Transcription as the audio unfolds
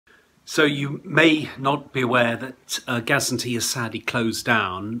So you may not be aware that Gadsden Tea has sadly closed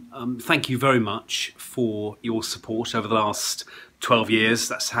down. Thank you very much for your support over the last 12 years.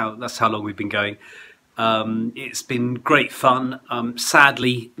 That's how long we've been going. It's been great fun.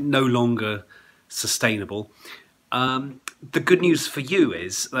 Sadly, no longer sustainable. The good news for you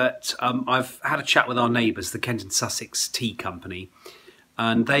is that I've had a chat with our neighbours, the Kent and Sussex Tea Company,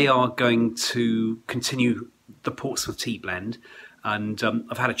 and they are going to continue the Portsmouth Tea Blend. And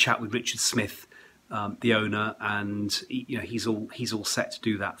I've had a chat with Richard Smith, the owner, and he's all set to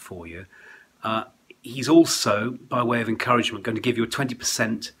do that for you. He's also, by way of encouragement, going to give you a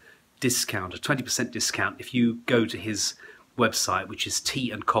 20% discount, if you go to his website, which is Tea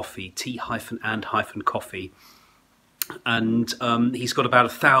and Coffee, tea-and-coffee. And he's got about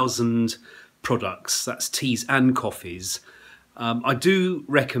 1,000 products, that's teas and coffees. I do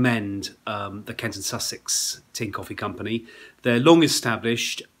recommend the Kent and Sussex Tea and Coffee Company. They're long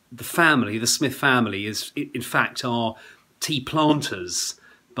established. The family, the Smith family, is in fact are tea planters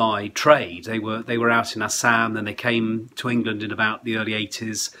by trade. They were out in Assam, then they came to England in about the early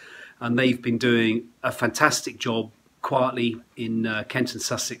 80s, and they've been doing a fantastic job quietly in Kent and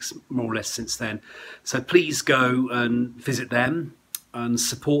Sussex more or less since then. So please go and visit them and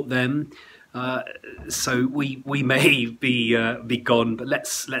support them. So we may be gone, but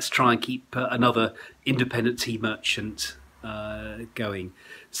let's try and keep another independent tea merchant going.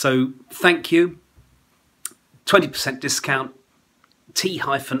 So thank you. 20% discount,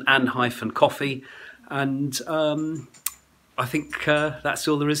 tea-and-coffee, and I think that's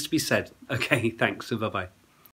all there is to be said. Okay, thanks, and bye-bye.